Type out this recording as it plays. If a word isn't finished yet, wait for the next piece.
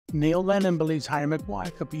Neil Lennon believes Harry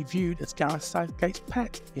Maguire could be viewed as Gareth Southgate's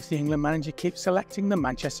pet if the England manager keeps selecting the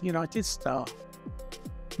Manchester United star.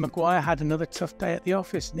 Maguire had another tough day at the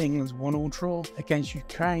office in England's 1-1 draw against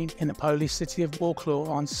Ukraine in the Polish city of Wroclaw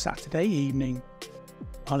on Saturday evening.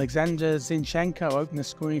 Oleksandr Zinchenko opened the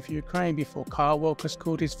scoring for Ukraine before Kyle Walker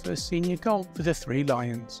scored his first senior goal for the Three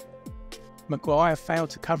Lions. Maguire failed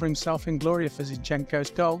to cover himself in glory for Zinchenko's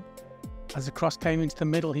goal. As the cross came into the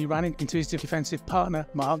middle, he ran into his defensive partner,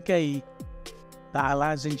 Mark Gay. That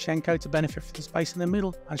allowed Zinchenko to benefit from the space in the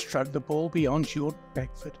middle and stroke the ball beyond Jordan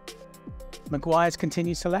Beckford. Maguire's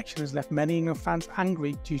continued selection has left many England fans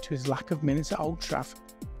angry due to his lack of minutes at Old Trafford.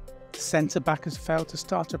 The centre-back has failed to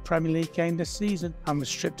start a Premier League game this season and was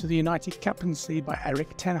stripped of the United captaincy by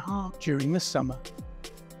Erik during the summer.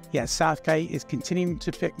 Yet Southgate is continuing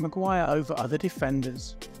to pick Maguire over other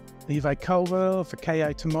defenders. Levi Colwill,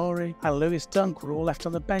 Fikayo Tomori and Lewis Dunk were all left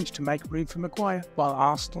on the bench to make room for Maguire, while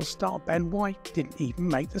Arsenal star Ben White didn't even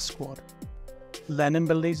make the squad. Lennon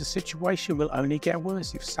believes the situation will only get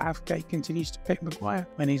worse if Southgate continues to pick Maguire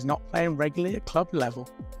when he's not playing regularly at club level.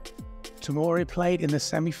 Tomori played in the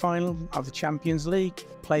semi-final of the Champions League,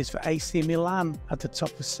 plays for AC Milan at the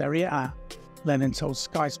top of Serie A. Lennon told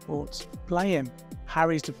Sky Sports, "Play him.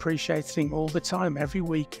 Harry's depreciating all the time, every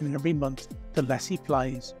week and every month, the less he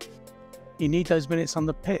plays. You need those minutes on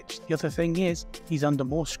the pitch. The other thing is, he's under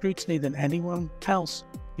more scrutiny than anyone else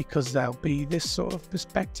because there'll be this sort of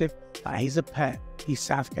perspective that he's a pet, he's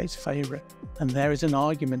Southgate's favourite, and there is an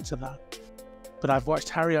argument to that. But I've watched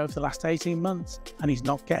Harry over the last 18 months and he's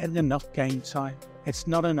not getting enough game time. It's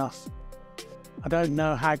not enough. I don't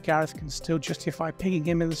know how Gareth can still justify picking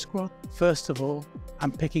him in the squad. First of all,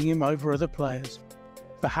 I'm picking him over other players.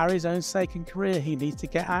 For Harry's own sake and career, he needs to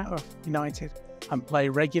get out of United and play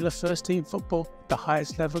regular first-team football at the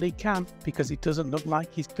highest level he can, because it doesn't look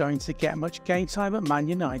like he's going to get much game time at Man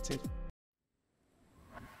United."